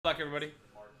Good luck, everybody.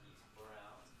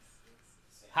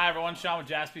 Hi, everyone. Sean with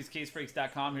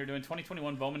JaspysCaseBreaks.com here doing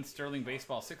 2021 Bowman Sterling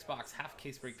Baseball 6-box half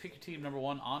case break. Pick your team number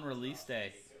 1 on release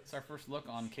day. It's our first look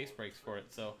on case breaks for it.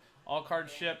 So, all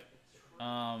cards ship.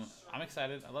 I'm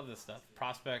excited. I love this stuff.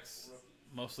 Prospects,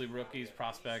 mostly rookies,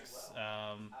 prospects,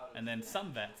 and then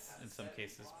some vets in some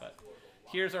cases. But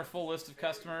here's our full list of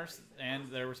customers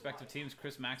and their respective teams.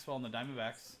 Chris Maxwell and the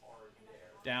Diamondbacks,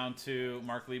 down to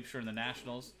Mark Liebscher and the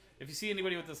Nationals. If you see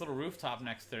anybody with this little rooftop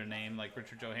next to their name, like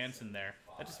Richard Johansson there,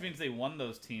 that just means they won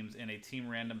those teams in a team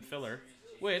random filler,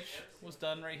 which was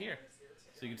done right here.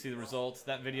 So you can see the results.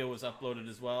 That video was uploaded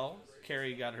as well.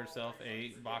 Carrie got herself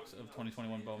a box of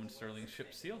 2021 Bowman Sterling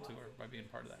shipped sealed to her by being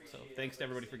part of that. So thanks to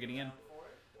everybody for getting in.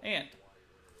 And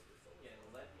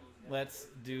let's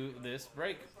do this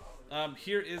break.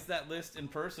 Here is that list in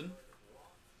person.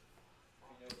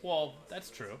 Well, that's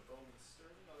true.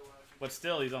 But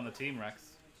still, he's on the team, Rex.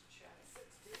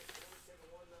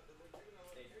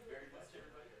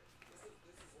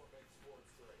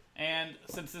 And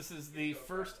since this is the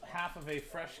first half of a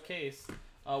fresh case,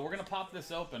 we're going to pop this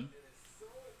open.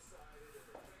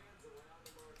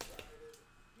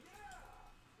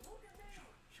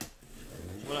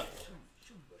 What up?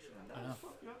 I know.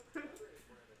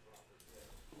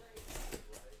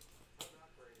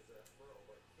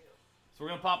 So we're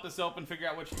going to pop this open, figure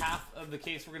out which half of the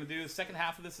case we're going to do. The second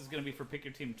half of this is going to be for Pick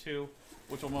Your Team 2,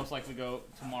 which will most likely go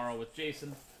tomorrow with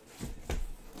Jason.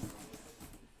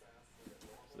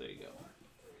 There you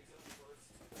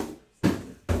go.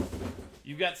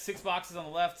 You've got 6 boxes on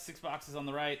the left, 6 boxes on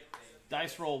the right.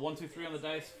 Dice roll 1, 2, 3 on the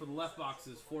dice for the left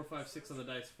boxes, 4, 5, 6 on the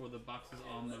dice for the boxes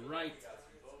on the right.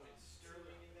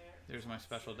 There's my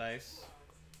special dice.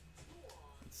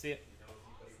 Let's see it.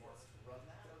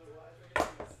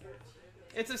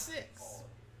 It's a 6.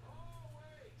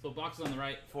 So boxes on the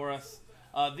right for us.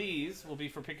 These will be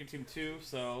for Pick Your Team 2,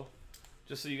 so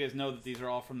just so you guys know that these are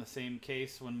all from the same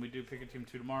case when we do Pick Your Team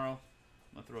 2 tomorrow.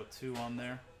 I'm going to throw a 2 on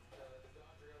there.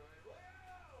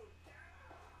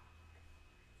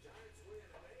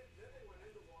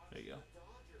 There you go.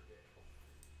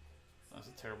 That's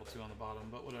a terrible 2 on the bottom,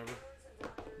 but whatever. It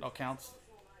all counts.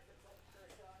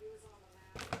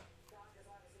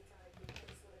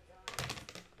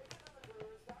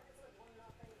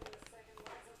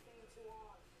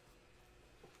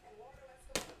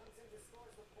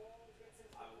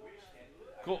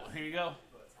 Cool, here you go.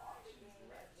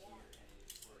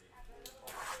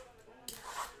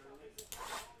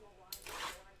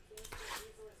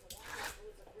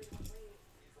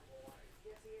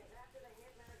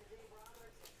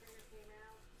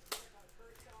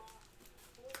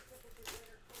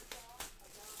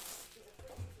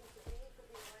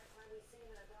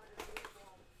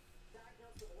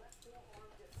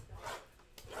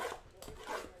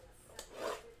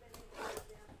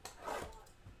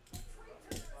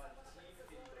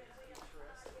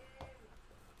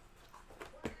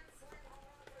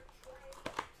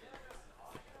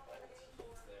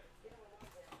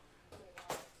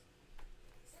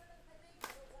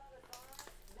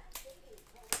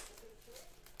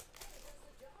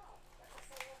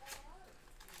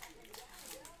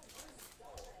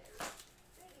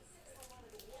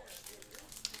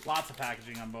 Lots of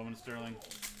packaging on Bowman Sterling.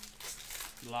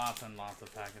 Lots and lots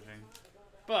of packaging.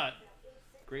 But,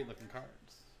 great looking cards.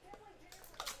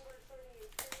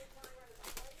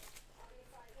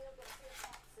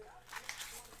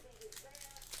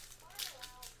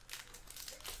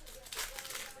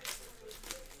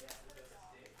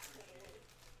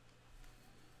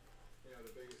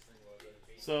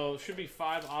 So, should be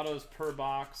 5 autos per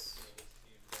box.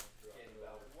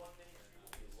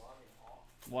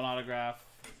 1 autograph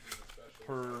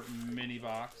per mini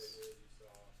box.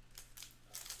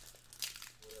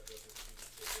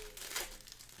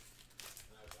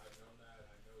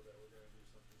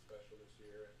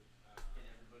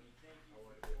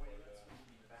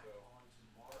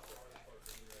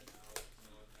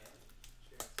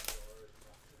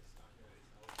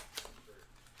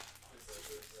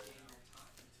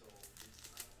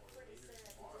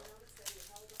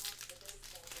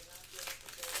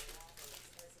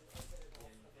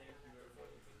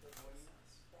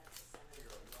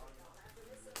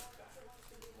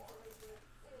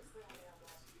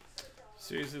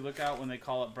 Seriously, look out when they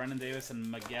call it Brendan Davis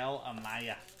and Miguel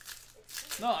Amaya.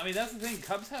 No, I mean, that's the thing.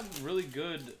 Cubs have really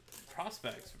good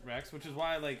prospects, Rex, which is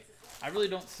why, like, I really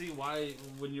don't see why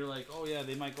when you're like, oh, yeah,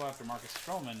 they might go after Marcus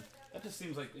Stroman. That just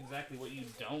seems like exactly what you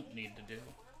don't need to do.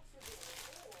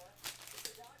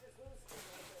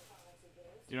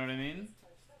 You know what I mean?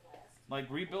 Like,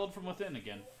 rebuild from within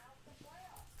again.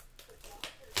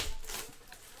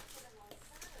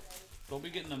 Don't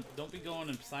be going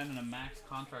and signing a max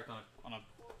contract on a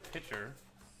pitcher.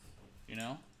 You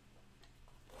know,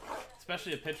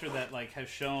 especially a pitcher that like has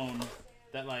shown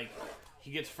that like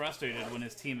he gets frustrated when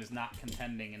his team is not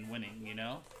contending and winning. You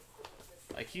know,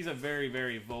 like he's a very,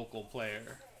 very vocal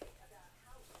player.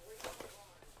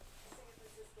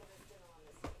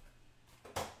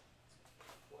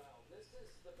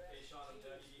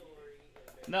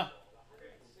 No.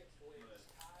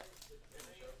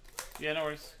 Yeah, no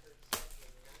worries.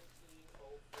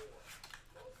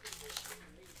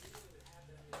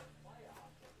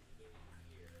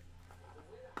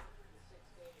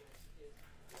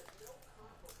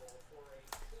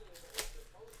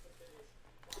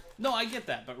 No, I get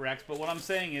that, but Rex, but what I'm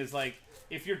saying is, like,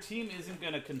 if your team isn't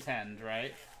going to contend,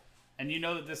 right, and you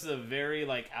know that this is a very,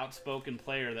 like, outspoken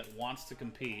player that wants to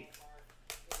compete,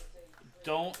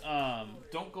 don't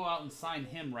go out and sign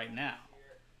him right now.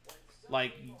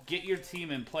 Like, get your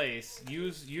team in place,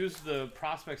 use the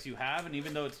prospects you have, and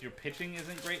even though it's your pitching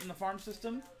isn't great in the farm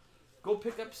system, go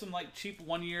pick up some, like, cheap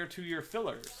 1-year, 2-year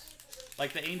fillers,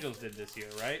 like the Angels did this year,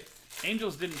 right?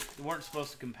 Angels weren't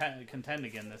supposed to contend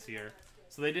again this year.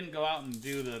 So they didn't go out and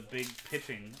do the big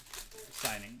pitching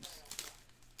signings.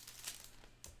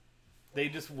 They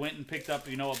just went and picked up,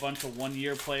 you know, a bunch of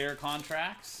 1-year player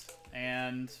contracts,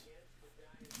 and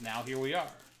now here we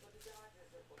are.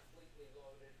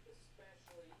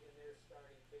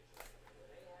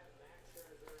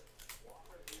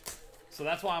 So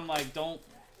that's why I'm like, don't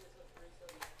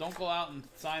go out and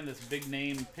sign this big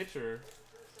name pitcher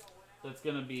that's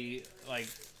gonna be like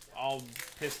all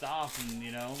pissed off and,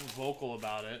 you know, vocal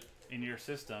about it in your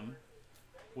system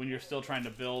when you're still trying to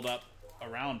build up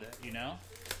around it, you know?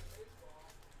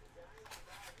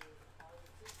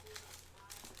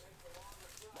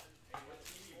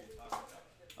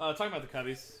 Talking about the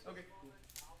Cubbies. Okay.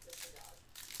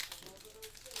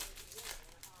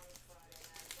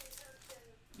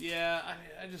 Yeah,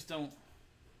 I just don't.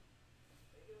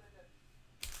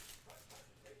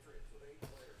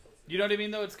 You know what I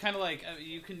mean, though? It's kind of like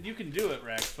you can do it,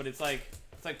 Rex, but it's like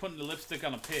putting the lipstick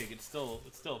on a pig. It's still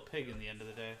a pig in the end of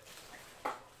the day.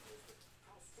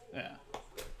 Yeah.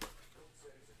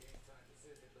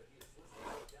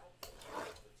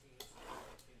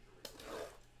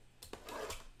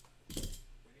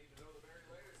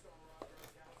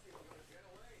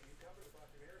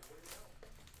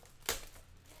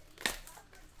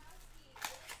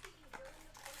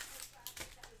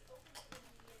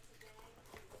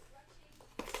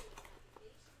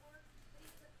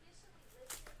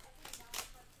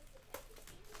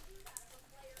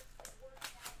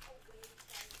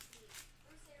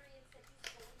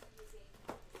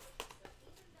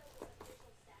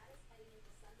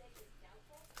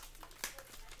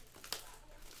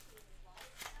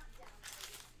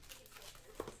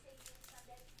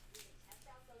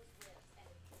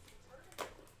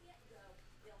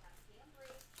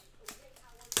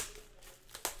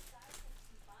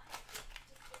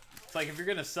 It's like if you're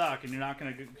gonna suck and you're not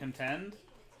gonna contend,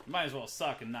 you might as well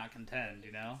suck and not contend,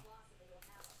 you know?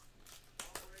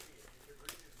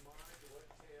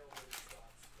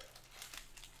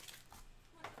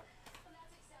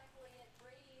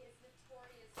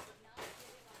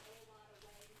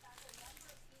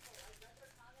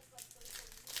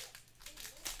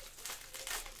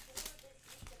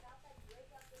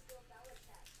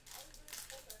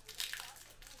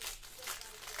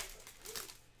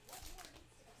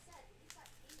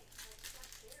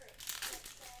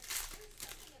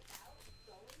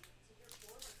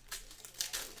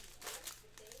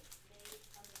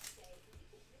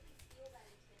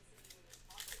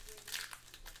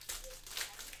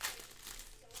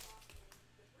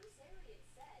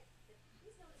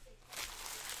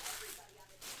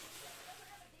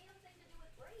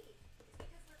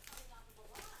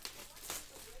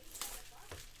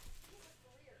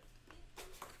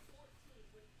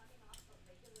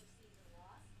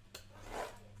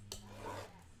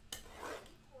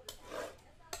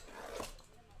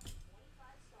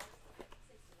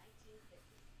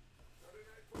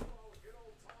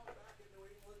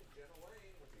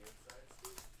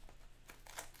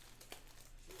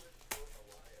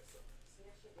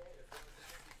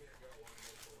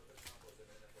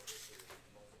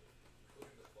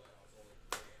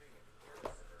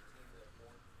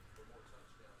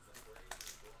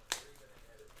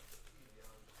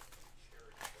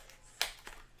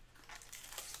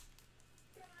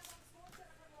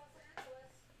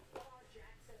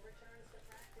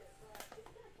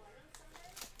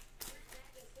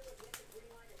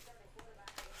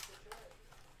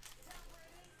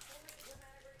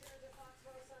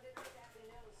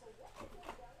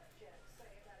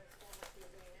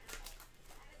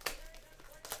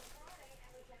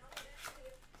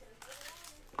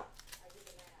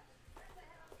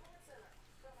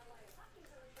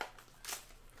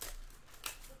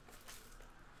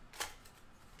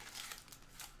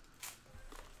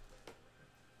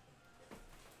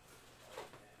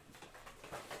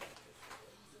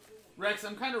 Rex,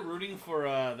 I'm kind of rooting for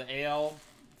the AL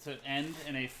to end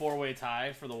in a 4-way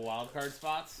tie for the wild card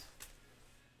spots.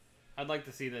 I'd like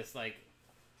to see this like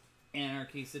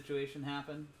anarchy situation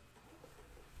happen.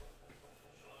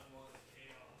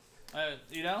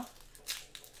 You know,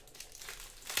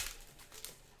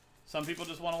 some people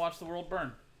just want to watch the world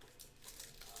burn.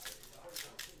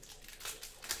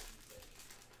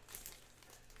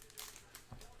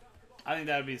 I think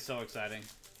that would be so exciting.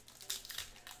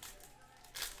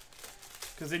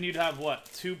 Because then you'd have, what,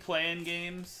 2 play-in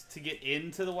games to get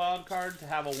into the wild card to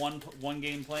have a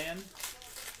one-game play-in?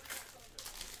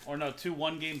 Or no, 2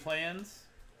 one-game play-ins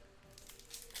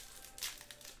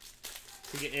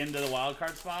to get into the wild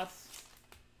card spots?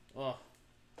 Ugh.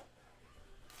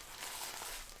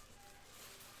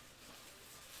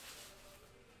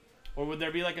 Or would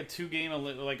there be like a 2-game,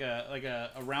 like a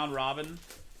round robin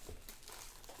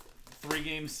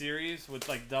 3-game series with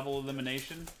like double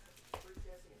elimination?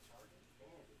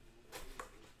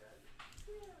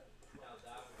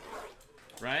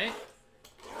 Right?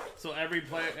 So every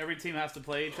team has to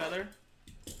play each other?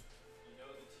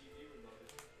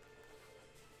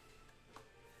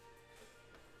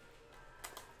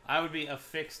 I would be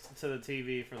affixed to the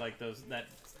TV for like those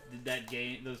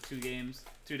 2 games,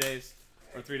 2 days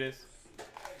or 3 days.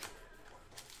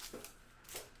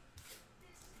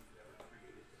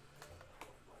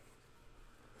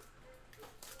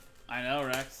 I know,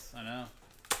 Rex. I know.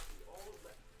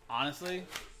 Honestly,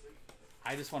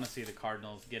 I just want to see the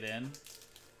Cardinals get in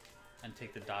and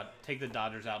take the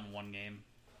Dodgers out in 1 game.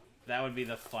 That would be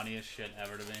the funniest shit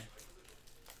ever to me.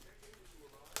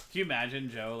 Can you imagine,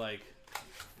 Joe, like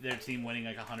their team winning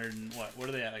like 100 and what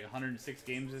are they at, like 106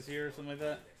 games this year or something like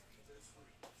that?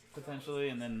 Potentially,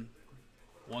 and then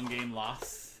 1 game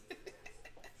loss.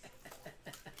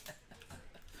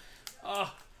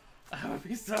 Oh, I would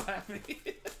be so happy.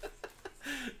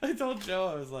 I told Joe,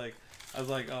 I was like,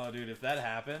 oh dude, if that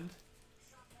happened,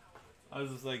 I was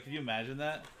just like, can you imagine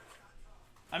that?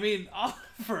 I mean,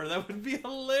 Oliver, that would be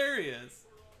hilarious.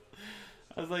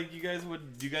 I was like, you guys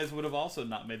would have also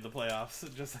not made the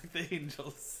playoffs, just like the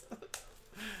Angels.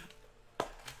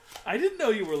 I didn't know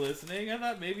you were listening. I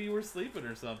thought maybe you were sleeping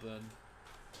or something.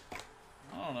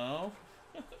 I don't know.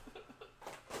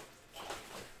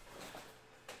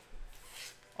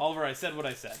 Oliver, I said what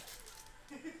I said.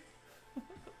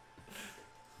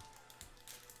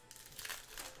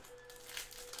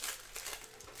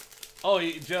 Oh,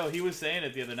 Joe, he was saying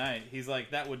it the other night. He's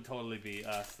like, that would totally be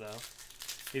us, though.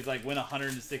 He's like, win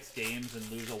 106 games and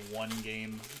lose a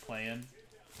 1-game play-in.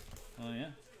 Oh, yeah.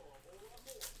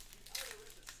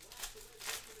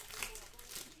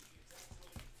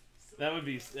 That would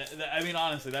be, I mean,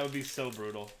 honestly, that would be so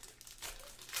brutal.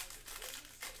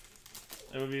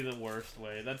 It would be the worst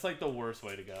way. That's like the worst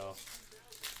way to go.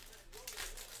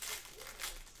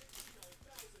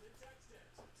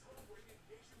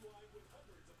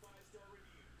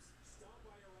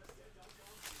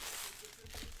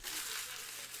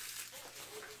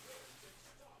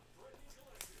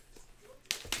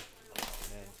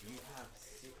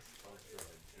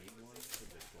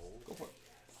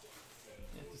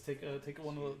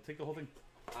 Take the whole thing.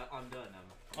 I'm done.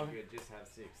 I'm okay. Good. Just have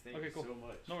 6. Thank you cool. so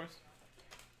much. No worries.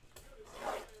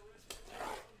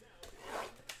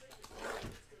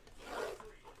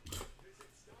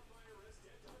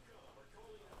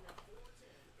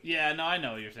 Yeah, no, I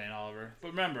know what you're saying, Oliver. But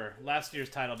remember, last year's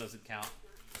title doesn't count.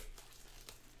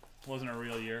 It wasn't a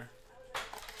real year.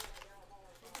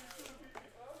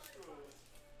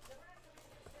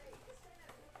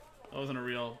 It wasn't a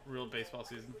real baseball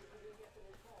season.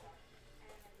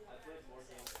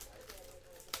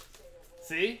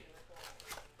 See?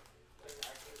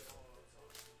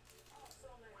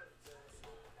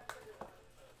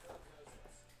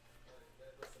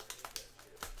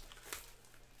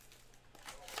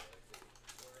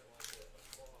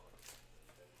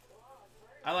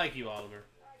 I like you, Oliver.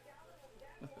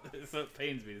 So it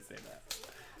pains me to say that.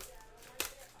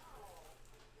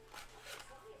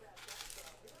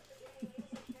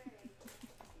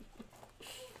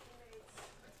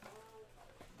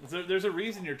 There's a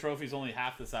reason your trophy's only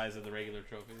half the size of the regular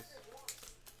trophies.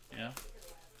 Yeah.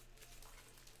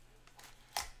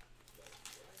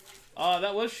 Oh,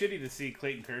 that was shitty to see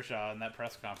Clayton Kershaw in that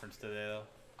press conference today, though.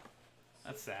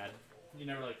 That's sad. You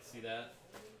never like to see that.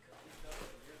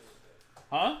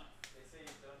 Huh?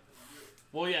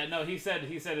 Well, yeah, no, he said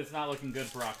it's not looking good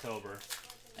for October.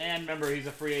 And remember, he's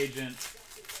a free agent.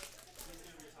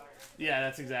 Yeah,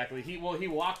 that's exactly. He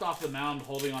walked off the mound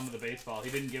holding onto the baseball. He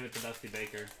didn't give it to Dusty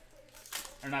Baker.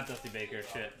 Or not Dusty Baker,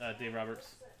 shit. Dave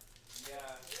Roberts.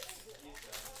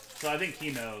 So I think he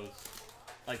knows.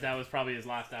 Like, that was probably his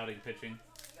last outing pitching.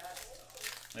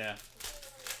 Yeah.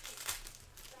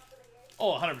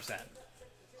 Oh, 100%.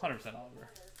 100% Oliver.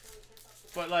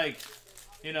 But, like,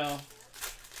 you know,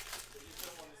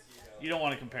 you don't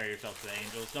want to compare yourself to the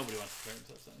Angels. Nobody wants to compare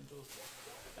themselves to the Angels.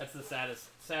 That's the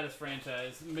saddest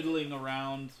franchise. Middling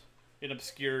around in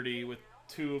obscurity with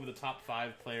 2 of the top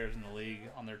 5 players in the league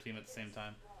on their team at the same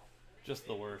time. Just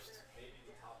the worst.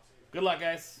 Good luck,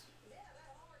 guys.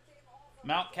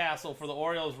 Mountcastle for the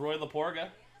Orioles, Roy Laporga.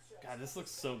 God, this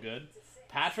looks so good.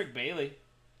 Patrick Bailey,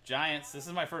 Giants. This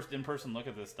is my first in-person look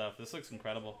at this stuff. This looks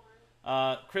incredible.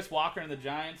 Chris Walker and the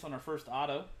Giants on our first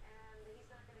auto.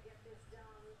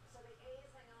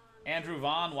 Andrew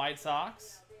Vaughn, White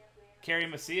Sox. Kerry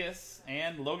Macias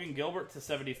and Logan Gilbert to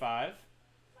 75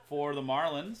 for the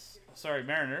Mariners.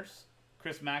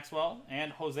 Chris Maxwell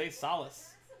and Jose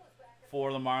Salas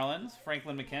for the Marlins.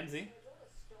 Franklin McKenzie.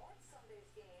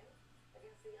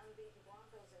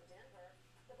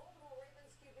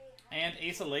 And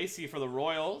Asa Lacy for the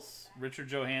Royals. Richard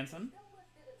Johansson.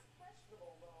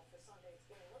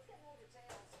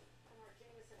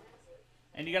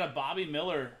 And you got a Bobby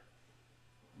Miller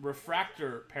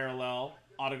refractor parallel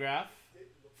autograph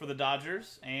for the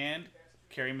Dodgers and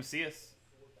Kerry Macias.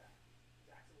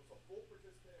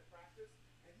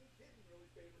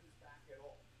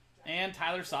 And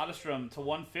Tyler Soderstrom to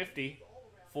 150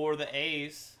 for the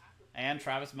A's and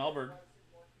Travis Melberg.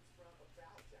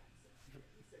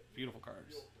 Beautiful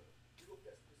cards.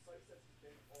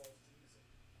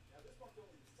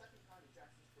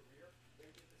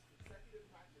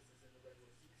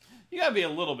 You gotta be a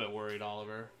little bit worried,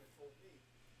 Oliver.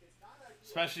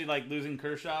 Especially like losing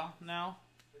Kershaw now.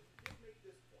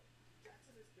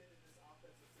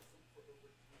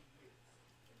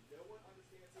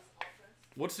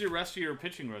 What's the rest of your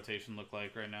pitching rotation look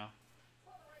like right now?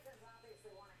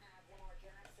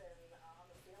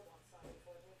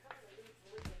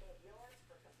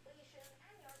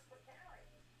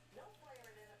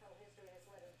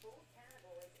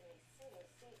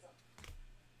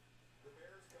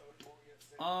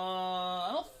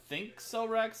 I don't think so,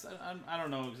 Rex. I don't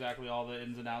know exactly all the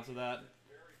ins and outs of that.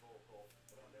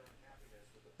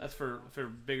 That's for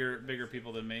bigger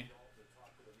people than me.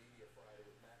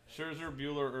 Scherzer,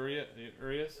 Bueller,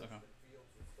 Urias. Okay.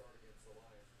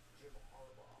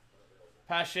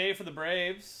 Pache for the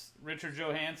Braves. Richard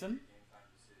Johansson.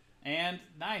 And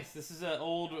nice. This is an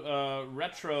old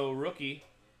retro rookie.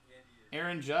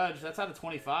 Aaron Judge. That's out of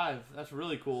 25. That's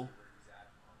really cool.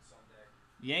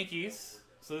 Yankees.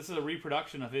 So this is a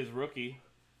reproduction of his rookie.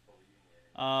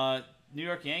 New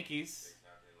York Yankees.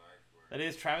 That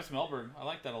is Travis Melberg. I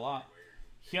like that a lot.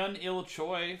 Hyun Il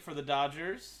Choi for the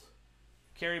Dodgers.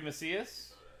 Kerry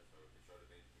Macias.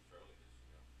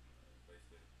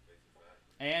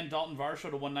 And Dalton Varsho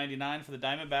to 199 for the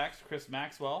Diamondbacks. Chris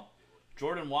Maxwell.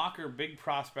 Jordan Walker, big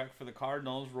prospect for the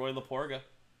Cardinals. Roy Laporga.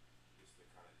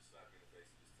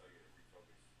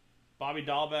 Bobby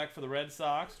Dahlbeck for the Red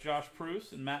Sox. Josh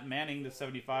Proust and Matt Manning to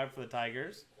 75 for the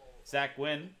Tigers. Zach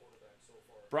Gwynn.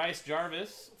 Bryce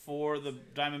Jarvis for the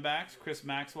Diamondbacks. Chris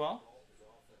Maxwell.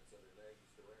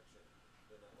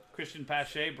 Christian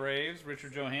Pache, Braves.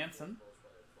 Richard Johansson.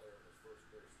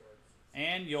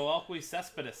 And Yoelqui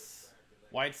Cespedes,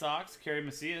 White Sox. Kerry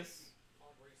Macias.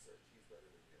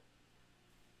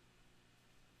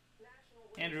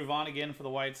 Andrew Vaughn again for the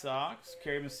White Sox.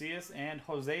 Kerry Macias and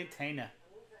Jose Tena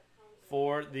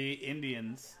for the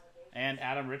Indians. And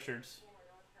Adam Richards.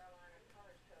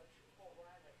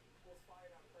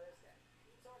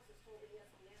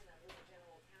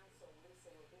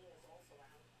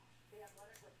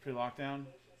 Pre-lockdown?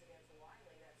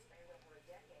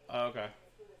 Oh, okay.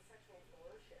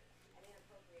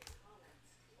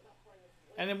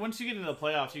 And then once you get into the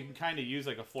playoffs, you can kind of use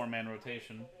like a 4-man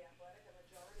rotation.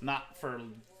 Not for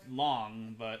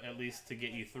long, but at least to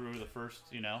get you through the first,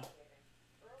 you know.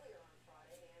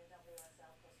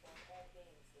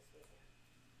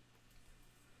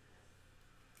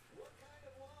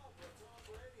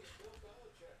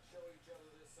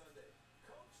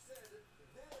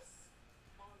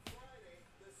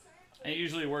 And it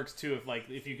usually works too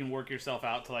if you can work yourself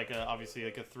out to like obviously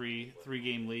like a three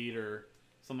game lead or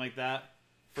something like that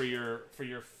for your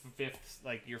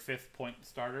fifth point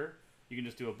starter. You can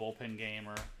just do a bullpen game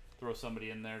or throw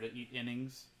somebody in there to eat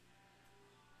innings,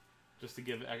 just to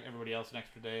give everybody else an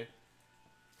extra day.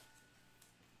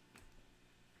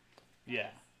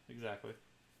 Yeah, exactly.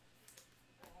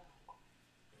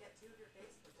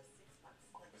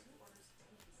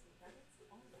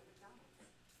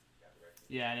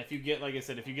 Yeah, and if you get, like I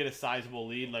said, if you get a sizable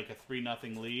lead, like a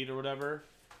 3-0 lead or whatever,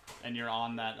 and you're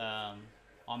on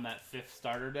that fifth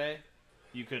starter day,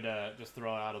 you could just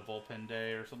throw out a bullpen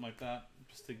day or something like that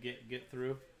just to get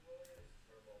through.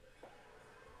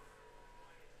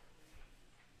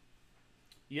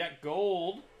 You got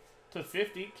gold to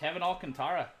 50, Kevin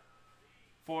Alcantara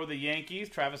for the Yankees,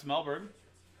 Travis Melberg.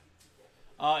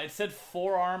 It said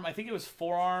forearm. I think it was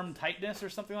forearm tightness or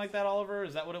something like that, Oliver.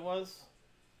 Is that what it was?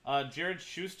 Jared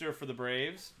Schuster for the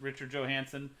Braves. Richard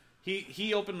Johansson.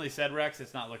 He openly said, Rex,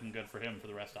 it's not looking good for him for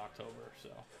the rest of October. So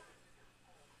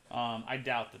I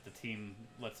doubt that the team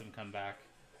lets him come back.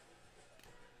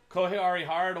 Kohei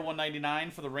Arihara to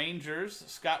 199 for the Rangers.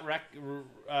 Scott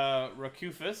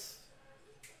Rakufis.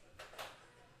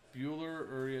 Bueller,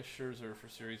 Urias, Scherzer for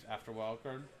series after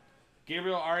wildcard.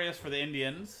 Gabriel Arias for the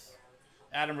Indians.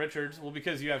 Adam Richards. Well,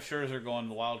 because you have Scherzer going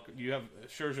the wild. You have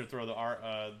Scherzer throw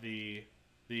the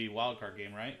wild card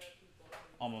game, right?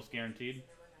 Almost guaranteed.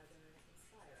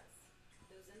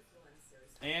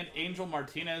 And Angel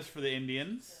Martinez for the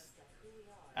Indians.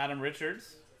 Adam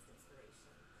Richards.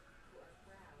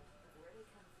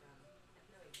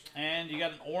 And you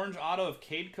got an orange auto of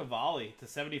Cade Cavalli to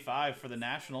 75 for the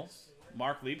Nationals.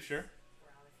 Mark Leipzig.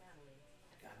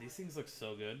 God, these things look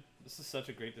so good. This is such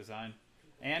a great design.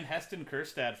 And Heston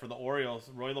Kjerstad for the Orioles,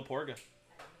 Roy Laporga.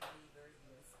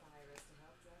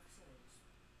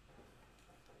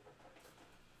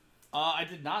 I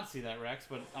did not see that, Rex,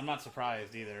 but I'm not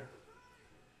surprised either.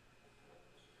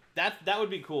 That would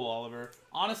be cool, Oliver.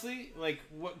 Honestly, like,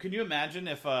 what can you imagine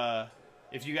if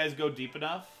you guys go deep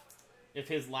enough, if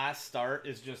his last start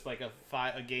is just like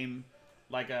a game,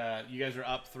 like you guys are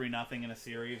up 3-0 in a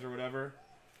series or whatever,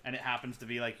 and it happens to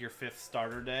be like your 5th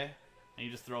starter day. And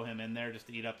you just throw him in there just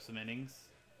to eat up some innings.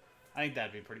 I think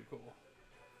that'd be pretty cool.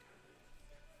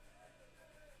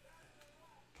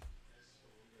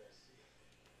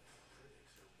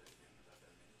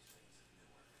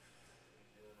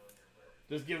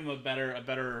 Just give him a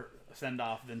better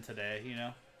send-off than today, you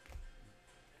know?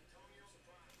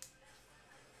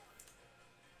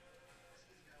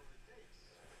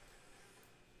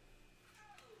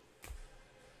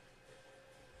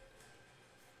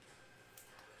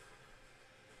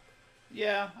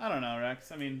 Yeah, I don't know,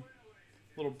 Rex. I mean,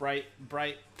 a little bright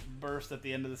burst at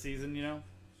the end of the season, you know?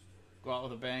 Go out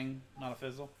with a bang, not a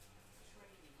fizzle.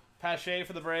 Pache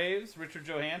for the Braves, Richard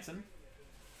Johansson.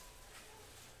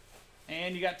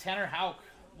 And you got Tanner Houck,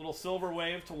 little silver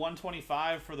wave to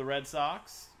 125 for the Red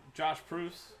Sox. Josh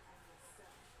Proust.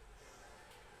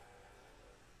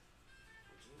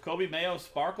 Kobe Mayo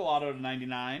Sparkle Auto to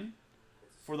 99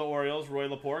 for the Orioles, Roy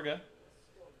Laporga.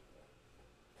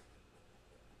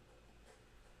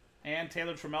 And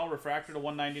Taylor Trammell Refractor to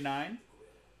 199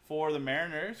 for the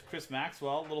Mariners, Chris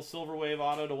Maxwell. Little silver wave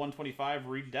auto to 125,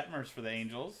 Reed Detmers for the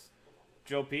Angels.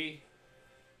 Joe P.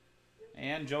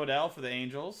 And Joe Adell for the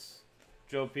Angels.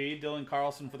 Joe P. Dylan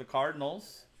Carlson for the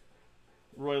Cardinals.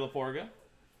 Roy Laporga.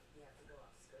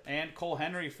 And Cole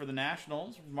Henry for the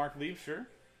Nationals, Mark Leipzig.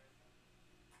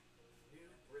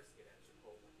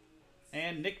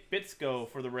 And Nick Bitsko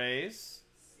for the Rays,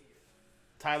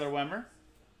 Tyler Wemmer.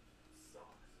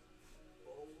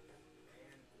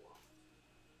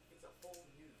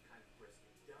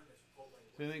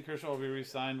 Do you think Kershaw will be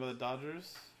re-signed by the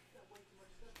Dodgers?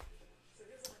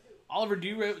 Oliver, do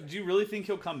you really think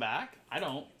he'll come back? I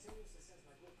don't.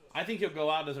 I think he'll go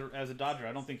out as a Dodger.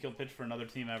 I don't think he'll pitch for another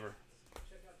team ever.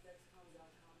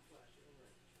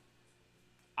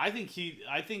 I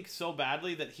think so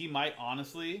badly that he might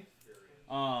honestly.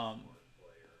 I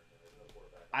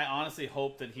honestly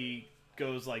hope that he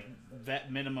goes like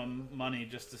vet minimum money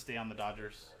just to stay on the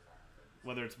Dodgers,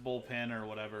 whether it's bullpen or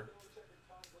whatever.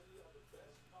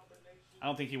 I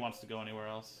don't think he wants to go anywhere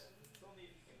else.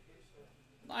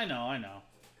 I know.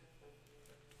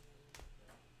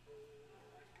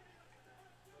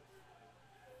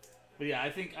 But yeah, I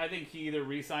think he either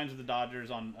re-signs with the Dodgers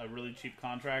on a really cheap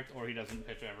contract or he doesn't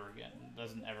pitch ever again.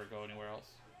 Doesn't ever go anywhere else.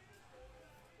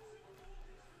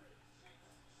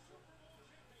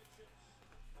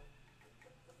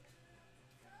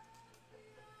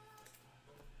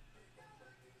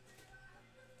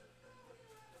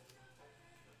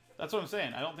 That's what I'm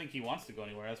saying. I don't think he wants to go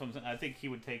anywhere. That's what I'm saying. I think he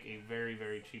would take a very,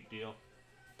 very cheap deal.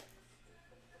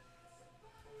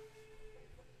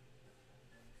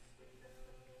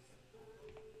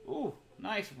 Ooh,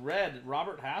 nice red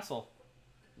Robert Hassel.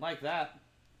 Like that.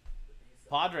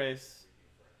 Padres.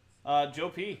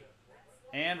 Joe P.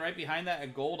 And right behind that, a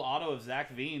gold auto of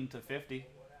Zach Veen to 50.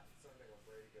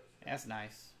 That's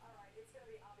nice.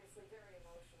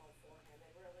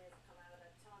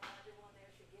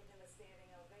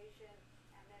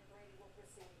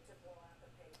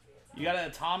 You got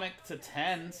an Atomic to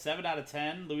 10, 7 out of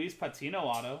 10. Luis Patino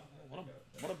auto.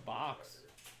 What a box.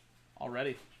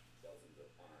 already.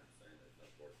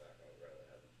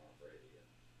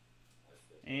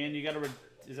 And you got a...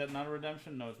 Is that not a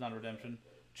redemption? No, it's not a redemption.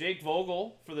 Jake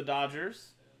Vogel for the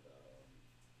Dodgers.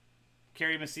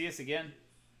 Kerry Macias again.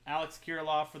 Alex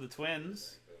Kirilloff for the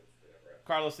Twins.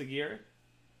 Carlos Aguirre.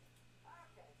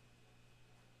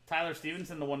 Tyler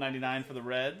Stevenson to 199 for the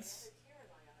Reds.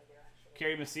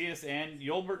 Kerry Macias and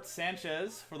Yolbert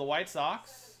Sanchez for the White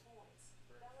Sox.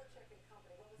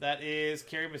 That is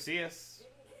Kerry Macias.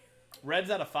 Reds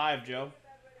out of 5, Joe.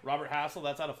 Robert Hassel,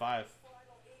 that's out of 5.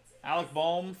 Alec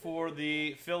Boehm for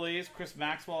the Phillies. Chris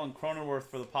Maxwell and Cronenworth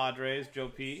for the Padres. Joe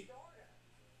P.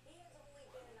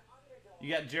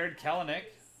 You got Jared Kelenic.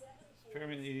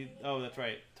 Oh, that's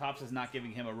right. Topps is not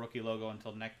giving him a rookie logo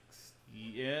until next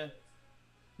year.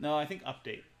 No, I think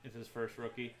Update is his first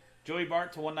rookie. Joey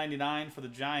Bart to 199 for the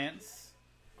Giants.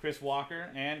 Chris Walker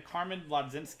and Carmen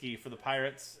Lodzinski for the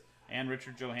Pirates. And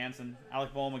Richard Johansson.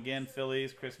 Alec Boehm again,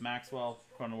 Phillies. Chris Maxwell,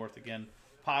 Cronenworth again.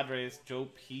 Padres, Joe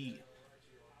P.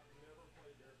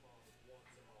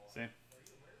 See?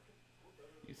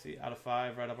 You see out of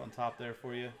 5 right up on top there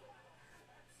for you.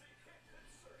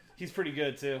 He's pretty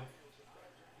good too.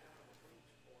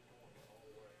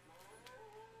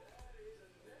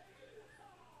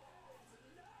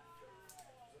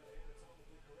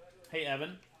 Hey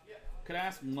Evan, could I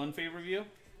ask one favor of you?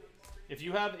 If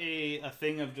you have a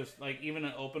thing of just like even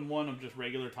an open one of just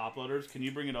regular top loaders, can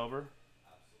you bring it over?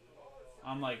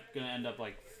 I'm like gonna end up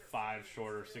like 5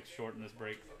 short or 6 short in this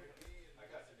break.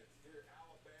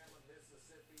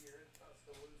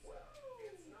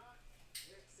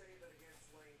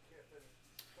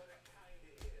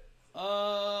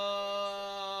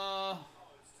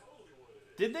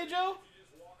 Did they, Joe?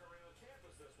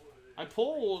 I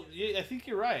pulled. I think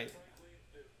you're right.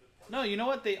 No, you know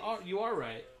what? They are. You are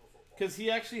right. Because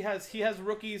he actually has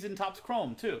rookies in Topps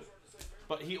Chrome too,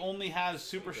 but he only has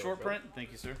super short print.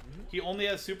 Thank you, sir. He only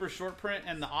has super short print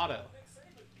and the auto.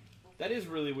 That is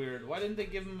really weird. Why didn't they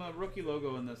give him a rookie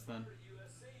logo in this then?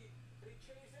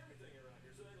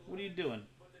 What are you doing?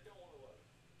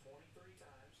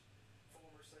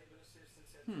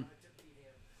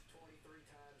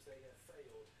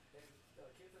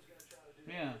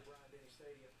 Yeah.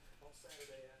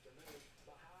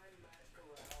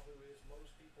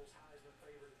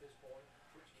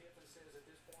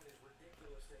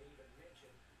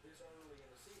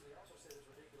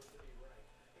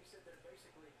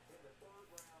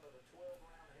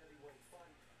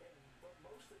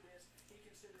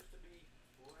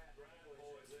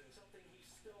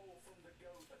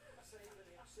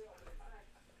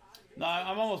 No,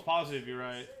 I'm almost positive you're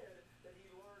right.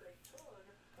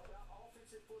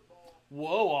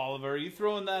 Whoa, Oliver, are you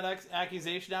throwing that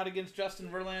accusation out against Justin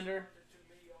Verlander?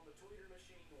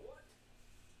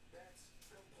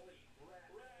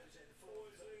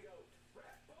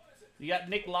 You got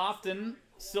Nick Lofton,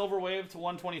 Silver Wave to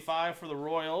 125 for the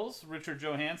Royals. Richard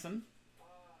Johansson.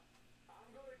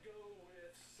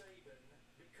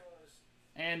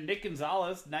 And Nick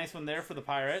Gonzalez, nice one there for the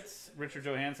Pirates. Richard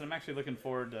Johansson. I'm actually looking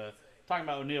forward to talking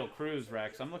about O'Neal Cruz,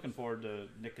 Rex. I'm looking forward to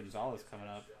Nick Gonzalez coming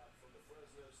up.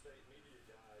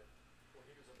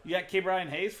 You got K. Brian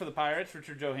Hayes for the Pirates,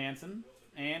 Richard Johansson.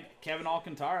 And Kevin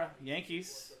Alcantara,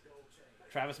 Yankees.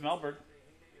 Travis Melberg.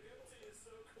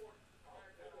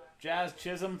 Jazz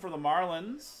Chisholm for the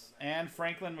Marlins. And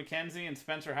Franklin McKenzie and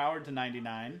Spencer Howard to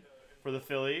 99 for the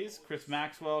Phillies. Chris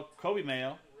Maxwell, Kobe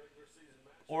Mayo.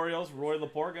 Orioles, Roy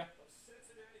Laporga.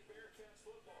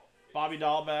 Bobby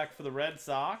Dahlbeck for the Red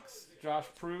Sox. Josh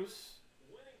Pruce.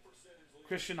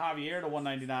 Christian Javier to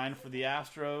 199 for the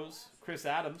Astros. Chris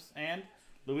Adams. And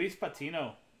Luis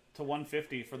Patino to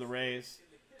 150 for the Rays.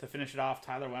 To finish it off,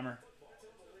 Tyler Wemmer.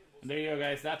 And there you go,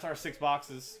 guys. That's our 6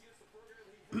 boxes.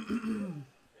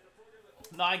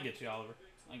 No, I get you, Oliver.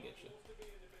 I get you.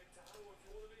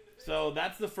 So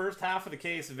that's the first half of the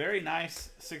case. Very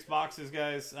nice 6 boxes,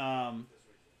 guys.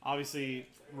 Obviously,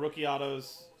 rookie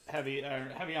autos, heavy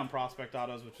on prospect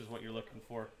autos, which is what you're looking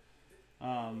for.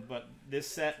 But this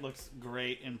set looks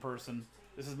great in person.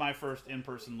 This is my first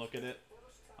in-person look at it.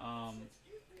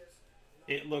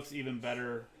 It looks even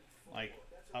better, like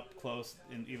up close,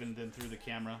 and even than through the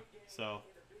camera. So,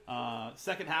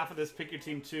 second half of this Pick Your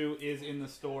Team 2 is in the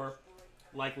store.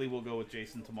 Likely we'll go with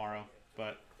Jason tomorrow,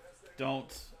 but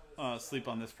don't sleep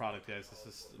on this product, guys. This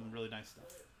is some really nice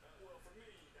stuff.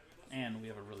 And we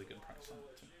have a really good price on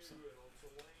it, too.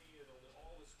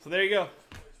 So there you go.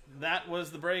 That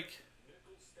was the break.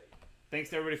 Thanks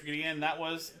to everybody for getting in. That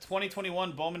was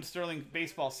 2021 Bowman Sterling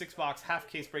Baseball 6-box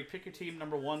half-case break. Pick your team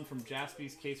number 1 from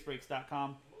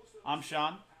jaspyscasebreaks.com. I'm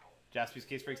Sean,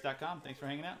 jaspyscasebreaks.com. Thanks for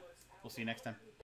hanging out. We'll see you next time.